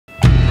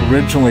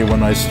Originally,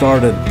 when I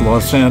started,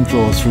 Los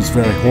Angeles was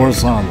very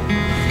horizontal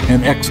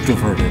and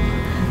extroverted.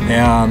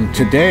 And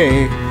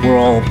today, we're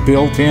all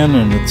built in,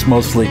 and it's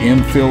mostly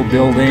infill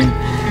building,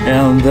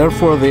 and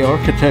therefore the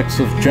architects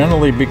have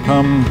generally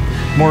become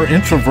more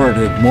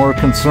introverted, more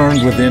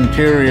concerned with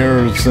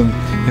interiors, and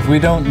if we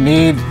don't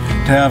need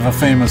to have a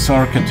famous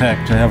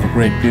architect to have a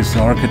great piece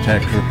of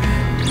architecture,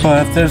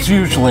 but there's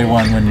usually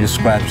one when you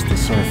scratch the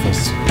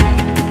surface.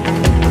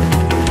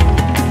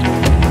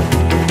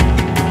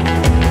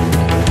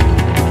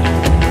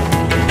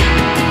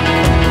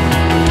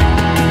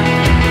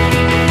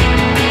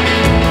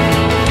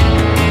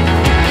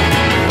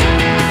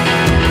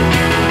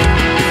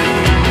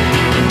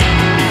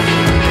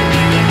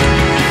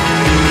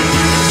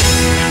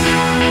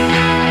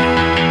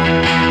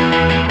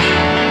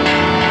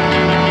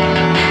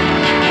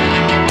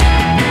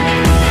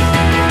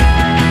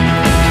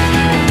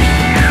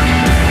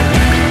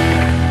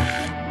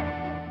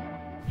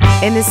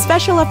 In this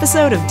special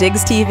episode of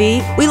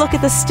DIGStv, we look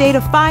at the state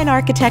of fine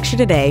architecture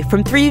today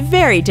from three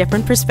very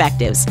different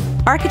perspectives: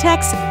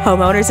 architects,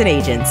 homeowners, and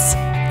agents.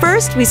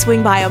 First, we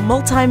swing by a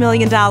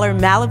multi-million-dollar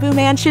Malibu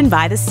mansion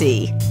by the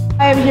sea.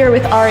 I am here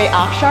with Ari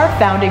Afshar,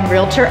 founding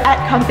realtor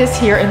at Compass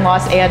here in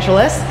Los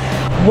Angeles.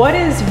 What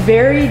is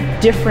very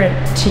different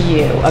to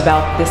you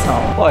about this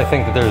home? Well, I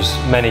think that there's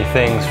many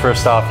things.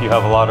 First off, you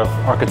have a lot of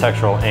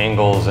architectural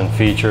angles and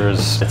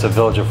features. It's a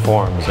village of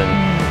forms,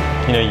 and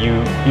you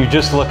know, you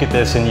just look at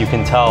this and you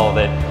can tell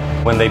that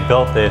when they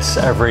built this,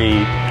 every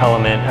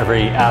element,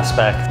 every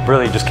aspect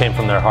really just came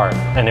from their heart.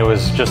 And it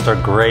was just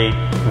a great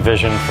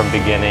vision from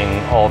beginning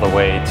all the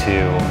way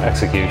to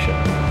execution.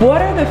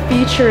 What are the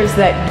features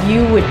that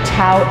you would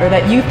tout or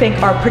that you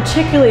think are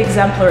particularly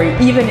exemplary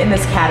even in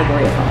this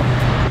category of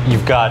home?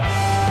 You've got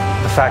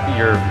the fact that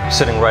you're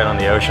sitting right on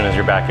the ocean as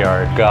your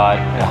backyard. You've got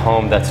a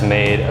home that's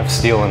made of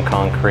steel and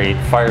concrete,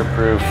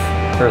 fireproof,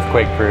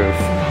 earthquake-proof,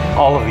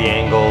 all of the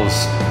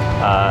angles,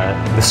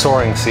 the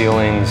soaring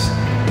ceilings.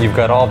 You've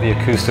got all the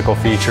acoustical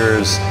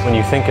features. When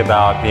you think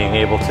about being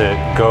able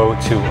to go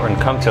to and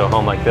come to a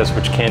home like this,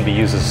 which can be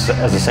used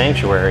as a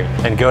sanctuary,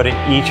 and go to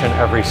each and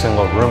every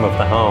single room of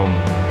the home,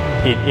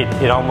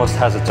 it almost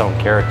has its own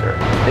character.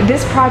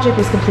 This project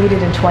was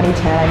completed in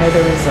 2010. I know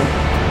there was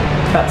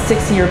about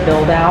 6-year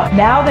build out.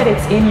 Now that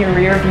it's in your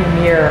rearview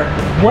mirror,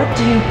 what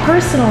do you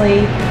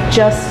personally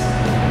just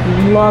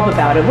love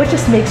about it? What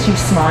just makes you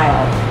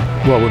smile?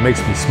 Well, what makes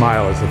me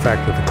smile is the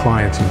fact that the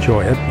clients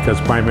enjoy it, because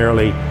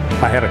primarily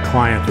I had a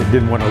client that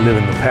didn't want to live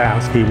in the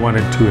past. He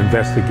wanted to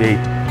investigate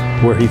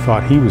where he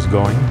thought he was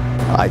going.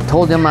 I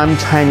told them I'm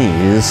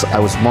Chinese. I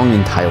was born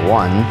in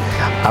Taiwan.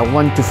 I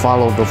want to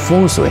follow the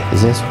feng shui. He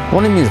says,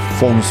 what do you mean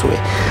feng shui?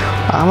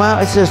 Well,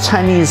 it's a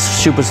Chinese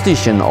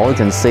superstition, or you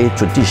can say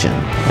tradition.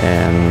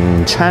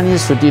 And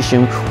Chinese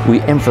tradition,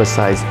 we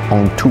emphasize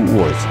on 2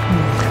 words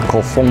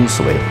called feng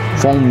shui.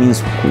 Feng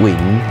means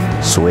wind,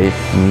 shui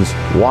means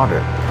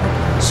water.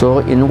 So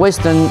in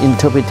Western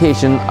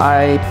interpretation,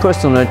 I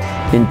personally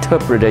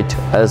interpret it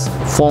as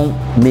feng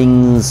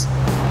means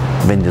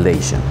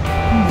ventilation.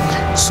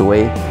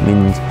 Shui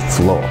means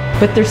floor.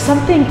 But there's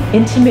something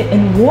intimate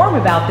and warm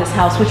about this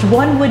house, which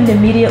one wouldn't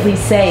immediately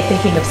say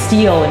thinking of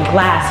steel and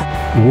glass.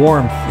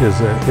 Warmth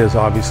is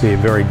obviously a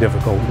very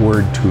difficult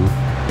word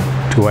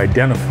to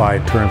identify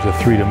in terms of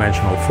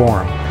 3-dimensional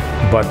form.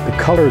 But the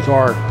colors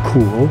are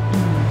cool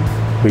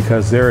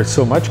because there is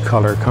so much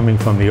color coming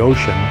from the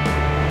ocean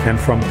and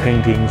from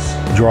paintings,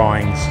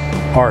 drawings,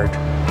 art,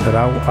 that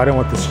I don't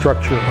want the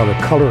structure of the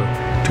color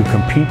to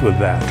compete with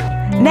that.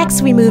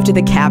 Next, we move to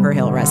the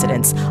Caverhill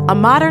residence, a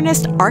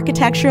modernist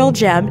architectural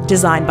gem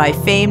designed by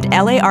famed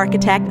LA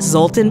architect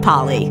Zoltan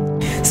Pali.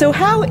 So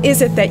how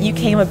is it that you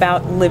came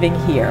about living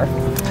here?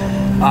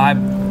 I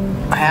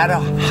had a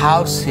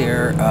house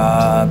here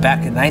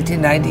back in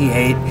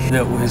 1998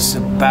 that was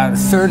about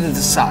 1/3 of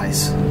the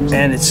size.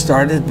 And it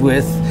started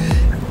with,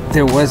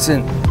 there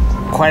wasn't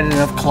quite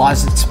enough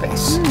closet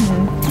space.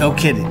 No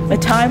kidding. A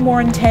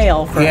time-worn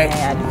tale for a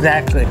man.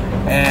 Exactly.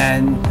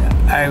 And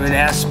I would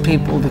ask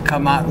people to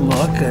come out and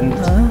look, and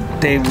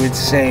they would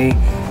say,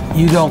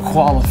 you don't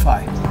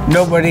qualify.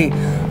 Nobody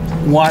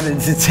wanted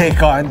to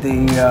take on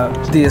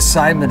the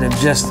assignment of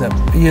just a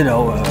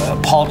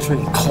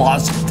paltry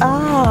closet,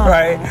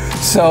 right?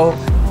 So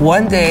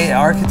one day,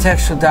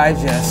 Architectural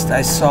Digest,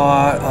 I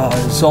saw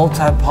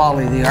Zoltan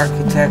Pali, the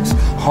architect's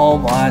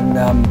home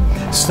on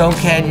Stone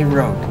Canyon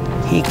Road.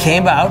 He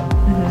came out,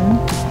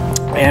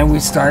 and we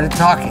started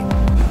talking.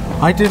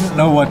 I didn't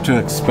know what to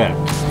expect.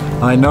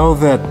 I know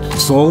that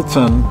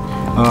Zoltan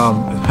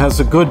has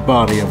a good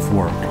body of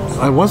work.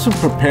 I wasn't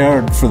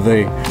prepared for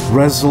the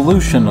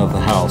resolution of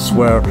the house,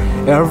 where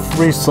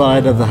every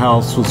side of the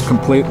house was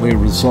completely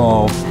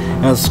resolved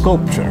as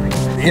sculpture.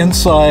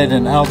 Inside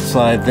and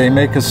outside, they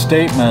make a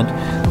statement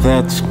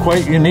that's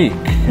quite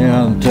unique,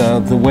 and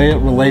the way it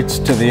relates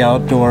to the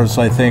outdoors,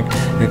 I think,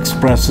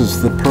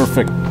 expresses the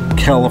perfect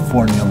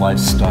California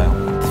lifestyle.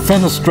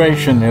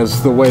 Fenestration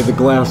is the way the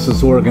glass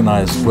is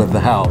organized with the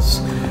house.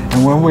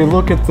 And when we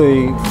look at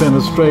the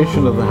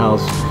fenestration of the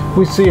house,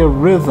 we see a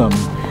rhythm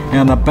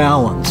and a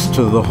balance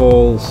to the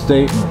whole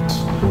statement.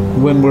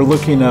 When we're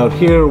looking out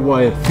here,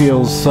 why it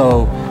feels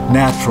so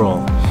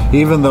natural,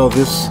 even though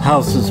this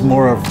house is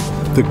more of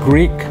the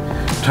Greek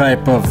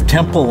type of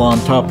temple on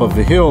top of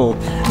a hill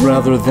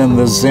rather than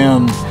the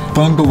Zen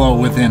bungalow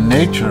within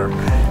nature,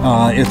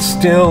 it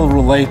still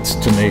relates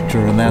to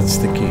nature, and that's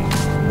the key.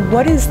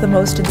 What is the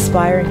most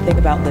inspiring thing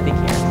about living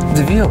here?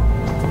 The view.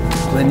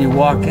 When you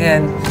walk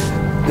in,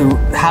 the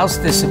house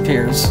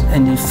disappears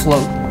and you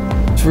float.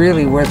 It's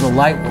really where the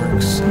light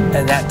works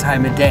at that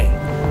time of day.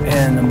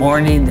 In the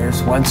morning,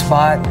 there's one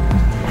spot.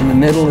 In the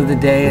middle of the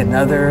day,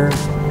 another.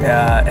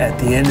 At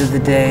the end of the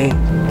day,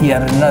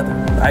 yet another.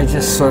 I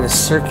just sort of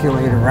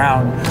circulate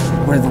around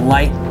where the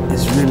light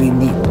is really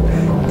neat.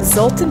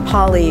 Zoltan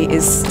Pali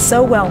is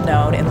so well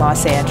known in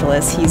Los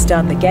Angeles. He's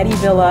done the Getty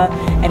Villa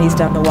and he's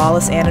done the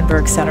Wallace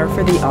Annenberg Center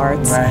for the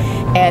Arts. Right.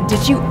 And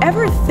did you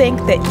ever think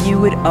that you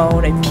would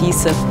own a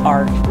piece of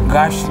art?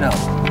 Gosh, no.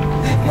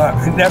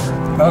 Never.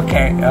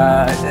 Okay.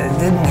 It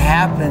didn't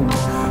happen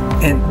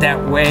in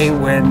that way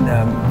when,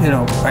 you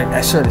know,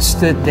 I sort of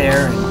stood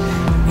there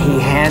and he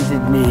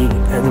handed me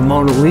the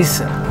Mona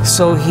Lisa.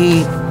 So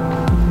he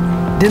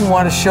didn't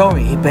want to show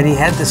me, but he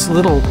had this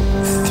little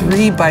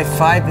 3 by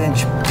 5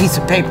 inch piece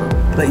of paper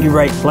that you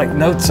write like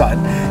notes on,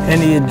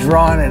 and he had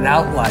drawn an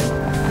outline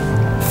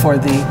for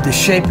the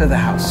shape of the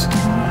house.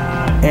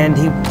 And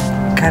he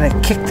kind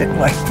of kicked it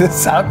like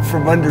this out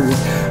from under his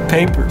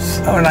papers.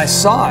 When I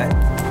saw it,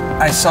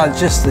 I saw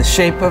just the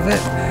shape of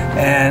it,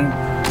 and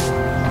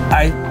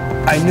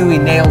I knew he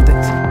nailed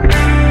it.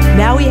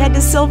 Now we head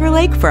to Silver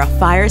Lake for a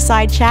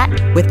fireside chat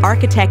with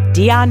architect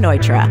Dion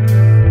Neutra.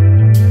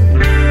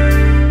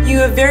 You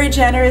have very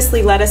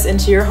generously let us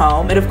into your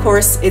home, and of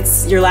course,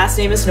 your last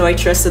name is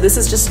Neutra, so this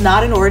is just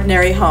not an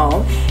ordinary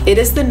home. It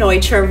is the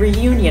Neutra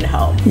Reunion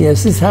Home.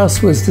 Yes, this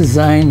house was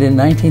designed in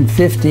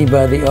 1950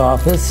 by the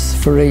office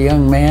for a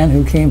young man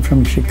who came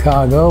from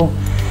Chicago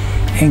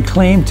and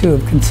claimed to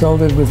have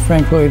consulted with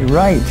Frank Lloyd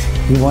Wright.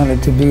 He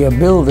wanted to be a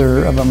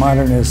builder of a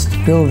modernist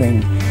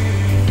building.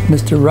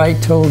 Mr. Wright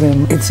told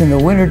him, it's in the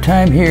winter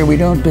time here, we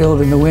don't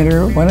build in the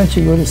winter. Why don't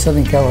you go to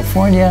Southern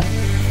California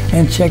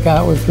and check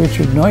out with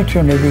Richard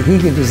Neutra? Maybe he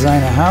could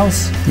design a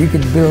house, you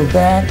could build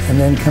that, and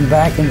then come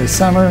back in the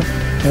summer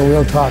and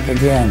we'll talk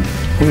again.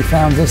 We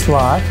found this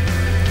lot,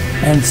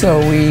 and so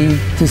we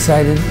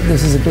decided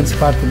this is a good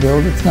spot to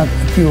build. It's not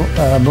a few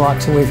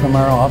blocks away from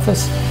our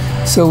office.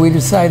 So we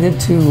decided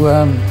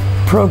to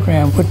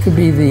program what could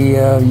be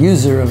the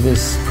user of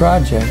this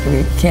project.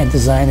 We can't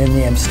design in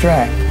the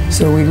abstract.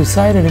 So we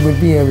decided it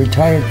would be a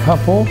retired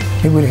couple.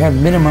 It would have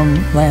minimum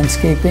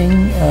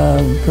landscaping,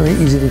 very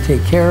easy to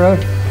take care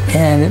of.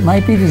 And it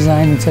might be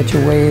designed in such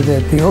a way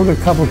that the older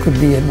couple could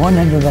be at one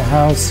end of the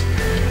house.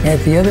 At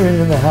the other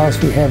end of the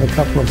house, we have a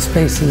couple of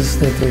spaces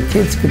that their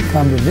kids could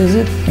come to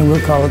visit, and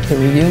we'll call it the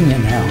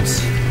Reunion House.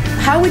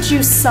 How would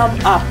you sum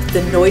up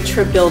the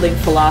Neutra building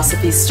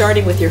philosophy,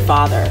 starting with your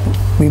father?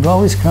 We've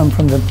always come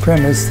from the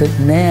premise that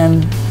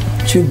man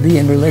should be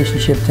in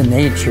relationship to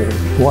nature.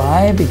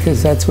 Why?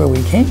 Because that's where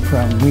we came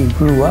from. We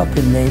grew up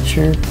in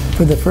nature.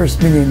 For the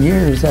first million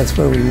years, that's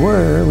where we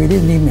were. We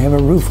didn't even have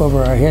a roof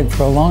over our head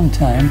for a long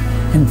time.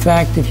 In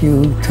fact, if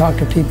you talk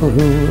to people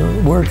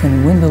who work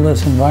in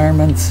windowless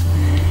environments,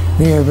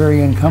 they are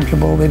very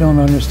uncomfortable. They don't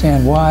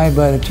understand why,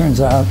 but it turns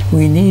out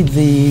we need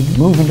the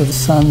movement of the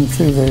sun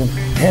through the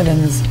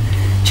heavens,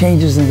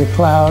 changes in the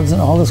clouds, and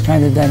all those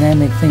kind of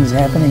dynamic things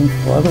happening.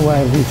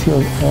 Otherwise, we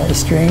feel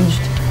estranged.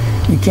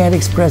 You can't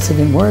express it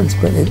in words,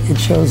 but it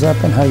shows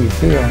up in how you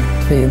feel.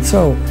 And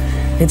so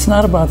it's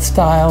not about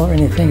style or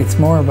anything. It's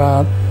more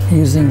about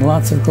using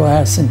lots of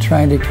glass and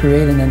trying to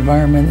create an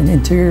environment, an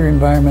interior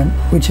environment,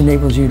 which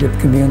enables you to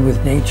commune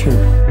with nature.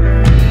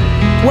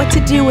 What to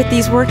do with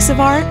these works of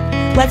art?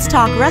 Let's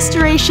talk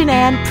restoration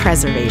and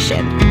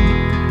preservation.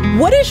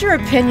 What is your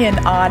opinion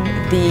on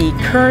the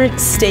current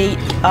state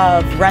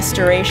of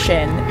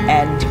restoration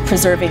and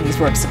preserving these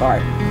works of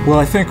art? Well,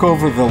 I think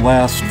over the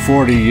last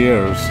 40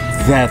 years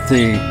that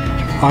the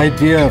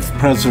idea of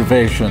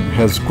preservation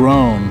has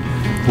grown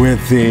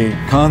with the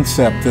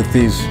concept that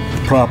these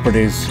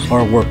properties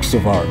are works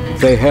of art.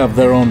 They have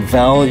their own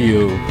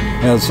value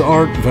as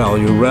art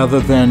value rather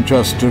than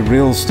just a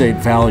real estate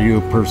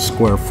value per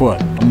square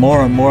foot.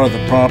 More and more of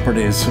the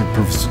properties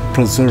are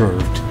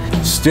preserved.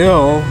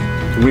 Still,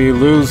 we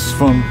lose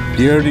from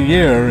year to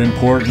year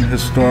important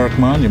historic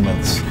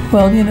monuments.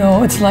 Well, you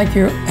know, it's like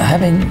you're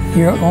having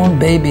your own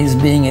babies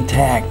being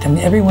attacked. I mean,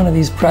 every one of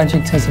these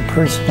projects has a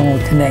personal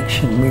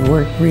connection. We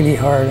work really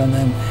hard on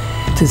them.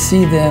 To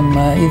see them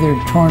either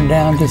torn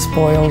down,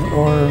 despoiled,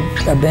 or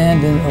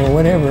abandoned, or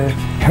whatever,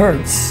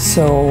 hurts.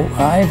 So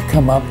I've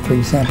come up, for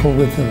example,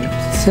 with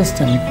a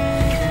system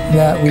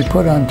that we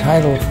put on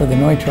title for the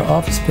Neutra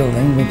office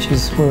building, which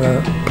is where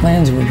our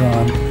plans were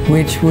drawn,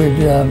 which would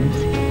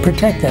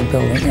protect that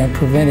building and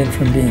prevent it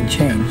from being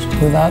changed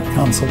without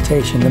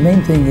consultation. The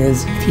main thing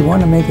is, if you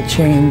want to make a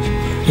change,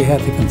 you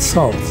have to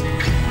consult.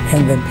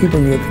 And the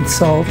people you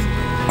consult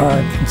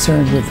are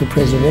concerned with the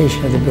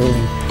preservation of the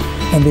building.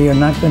 and they are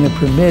not going to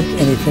permit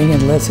anything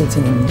unless it's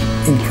in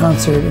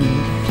concert and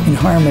in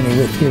harmony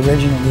with the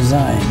original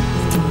design.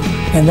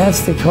 And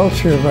that's the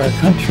culture of our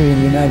country in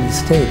the United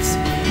States.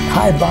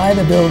 I buy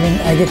the building,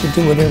 I get to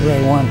do whatever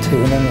I want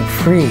to, and I'm a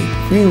free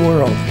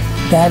world.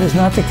 That is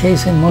not the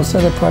case in most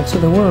other parts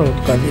of the world,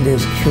 but it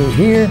is true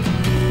here,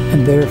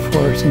 and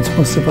therefore, since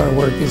most of our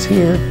work is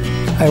here,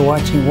 I'm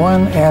watching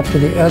one after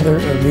the other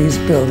of these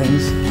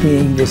buildings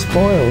being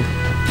despoiled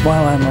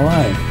while I'm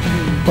alive.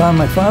 While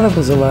my father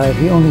was alive,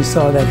 he only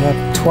saw that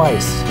happen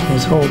twice in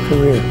his whole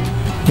career.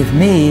 With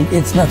me,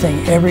 it's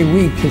nothing. Every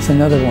week, it's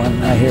another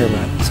one I hear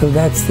about. So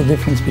that's the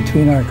difference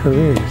between our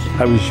careers.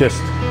 I was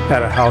just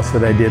at a house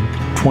that I did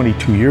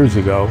 22 years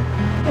ago.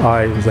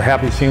 It was the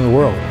happiest thing in the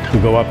world to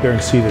go up there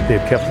and see that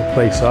they've kept the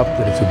place up,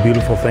 that it's a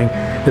beautiful thing.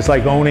 It's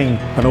like owning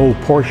an old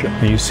Porsche,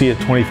 and you see it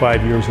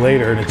 25 years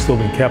later and it's still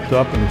been kept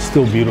up and it's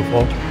still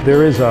beautiful.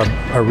 There is a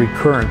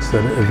recurrence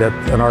that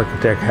an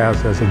architect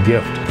has as a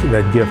gift.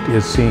 That gift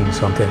is seeing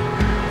something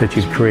that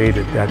you've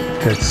created that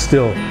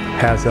still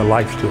has a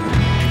life to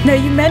it. Now,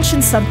 you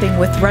mentioned something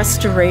with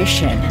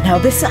restoration.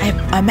 Now,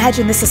 I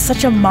imagine this is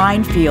such a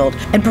minefield,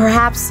 and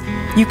perhaps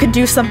you could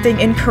do something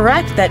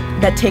incorrect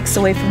that takes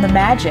away from the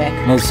magic.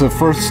 As the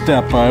first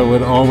step, I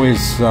would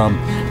always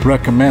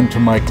recommend to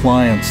my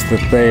clients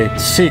that they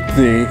seek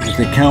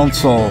the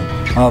counsel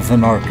of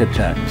an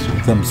architect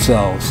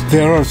themselves.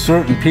 There are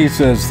certain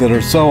pieces that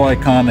are so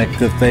iconic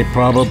that they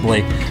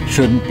probably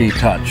shouldn't be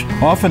touched.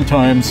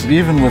 Oftentimes,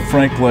 even with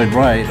Frank Lloyd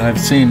Wright,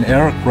 I've seen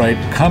Eric Wright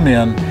come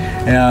in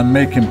and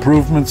make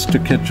improvements to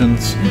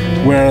kitchens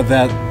where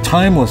that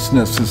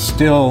timelessness is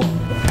still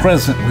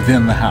present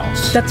within the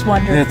house. That's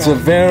wonderful. It's a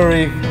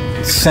very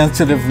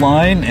sensitive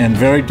line and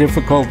very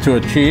difficult to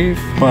achieve,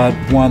 but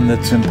one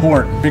that's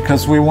important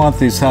because we want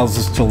these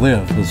houses to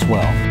live as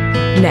well.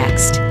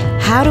 Next,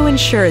 how to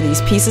ensure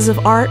these pieces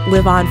of art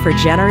live on for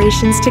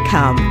generations to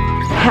come.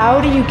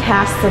 How do you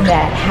cast the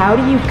net? How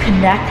do you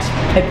connect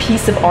a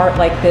piece of art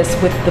like this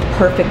with the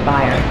perfect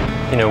buyer?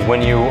 You know,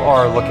 when you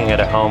are looking at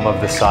a home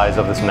of the size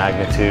of this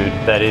magnitude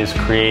that is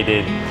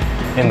created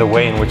in the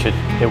way in which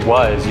it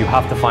was, you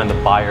have to find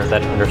a buyer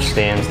that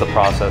understands the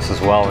process as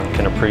well and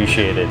can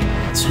appreciate it.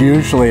 It's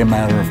usually a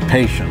matter of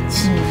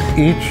patience.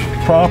 Each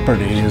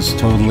property is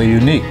totally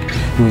unique.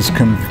 It was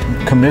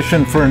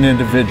commissioned for an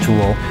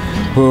individual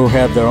who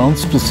had their own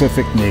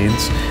specific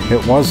needs.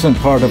 It wasn't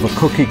part of a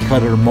cookie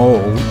cutter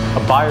mold.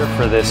 A buyer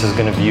for this is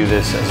going to view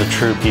this as a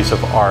true piece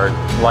of art,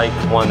 like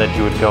one that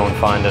you would go and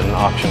find at an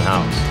auction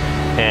house.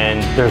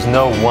 And there's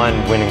no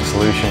one winning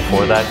solution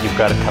for that. You've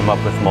got to come up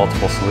with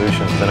multiple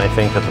solutions. And I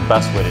think that the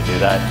best way to do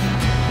that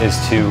is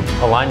to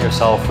align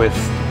yourself with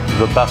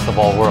the best of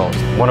all worlds.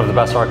 One of the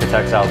best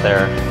architects out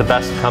there, the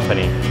best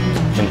company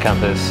in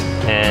Compass,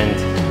 and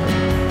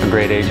a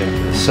great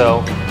agent.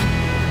 So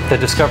the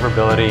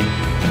discoverability,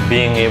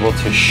 being able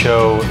to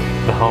show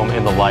the home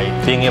in the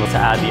light, being able to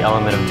add the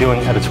element of doing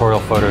editorial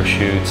photo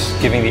shoots,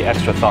 giving the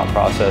extra thought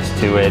process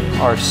to it,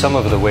 are some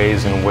of the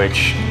ways in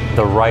which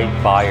the right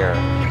buyer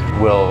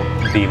will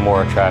be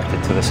more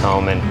attracted to this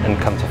home and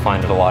come to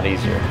find it a lot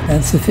easier.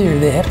 That's the theory.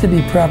 They have to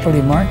be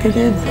properly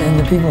marketed and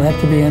the people have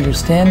to be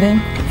understanding,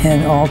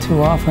 and all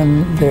too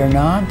often they're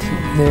not.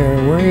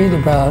 They're worried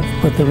about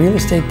what the real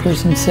estate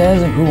person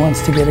says and who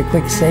wants to get a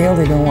quick sale.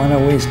 They don't want to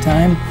waste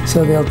time,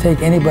 so they'll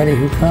take anybody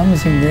who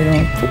comes and they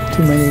don't put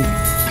too many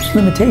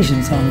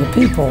limitations on the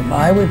people.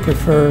 I would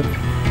prefer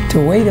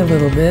to wait a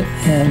little bit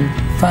and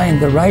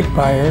find the right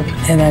buyer,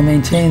 and I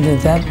maintain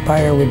that that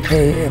buyer would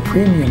pay a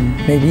premium,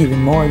 maybe even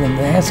more than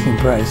the asking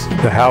price.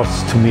 The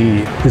house to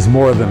me is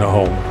more than a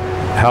home.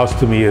 The house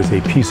to me is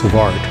a piece of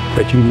art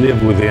that you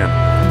live within.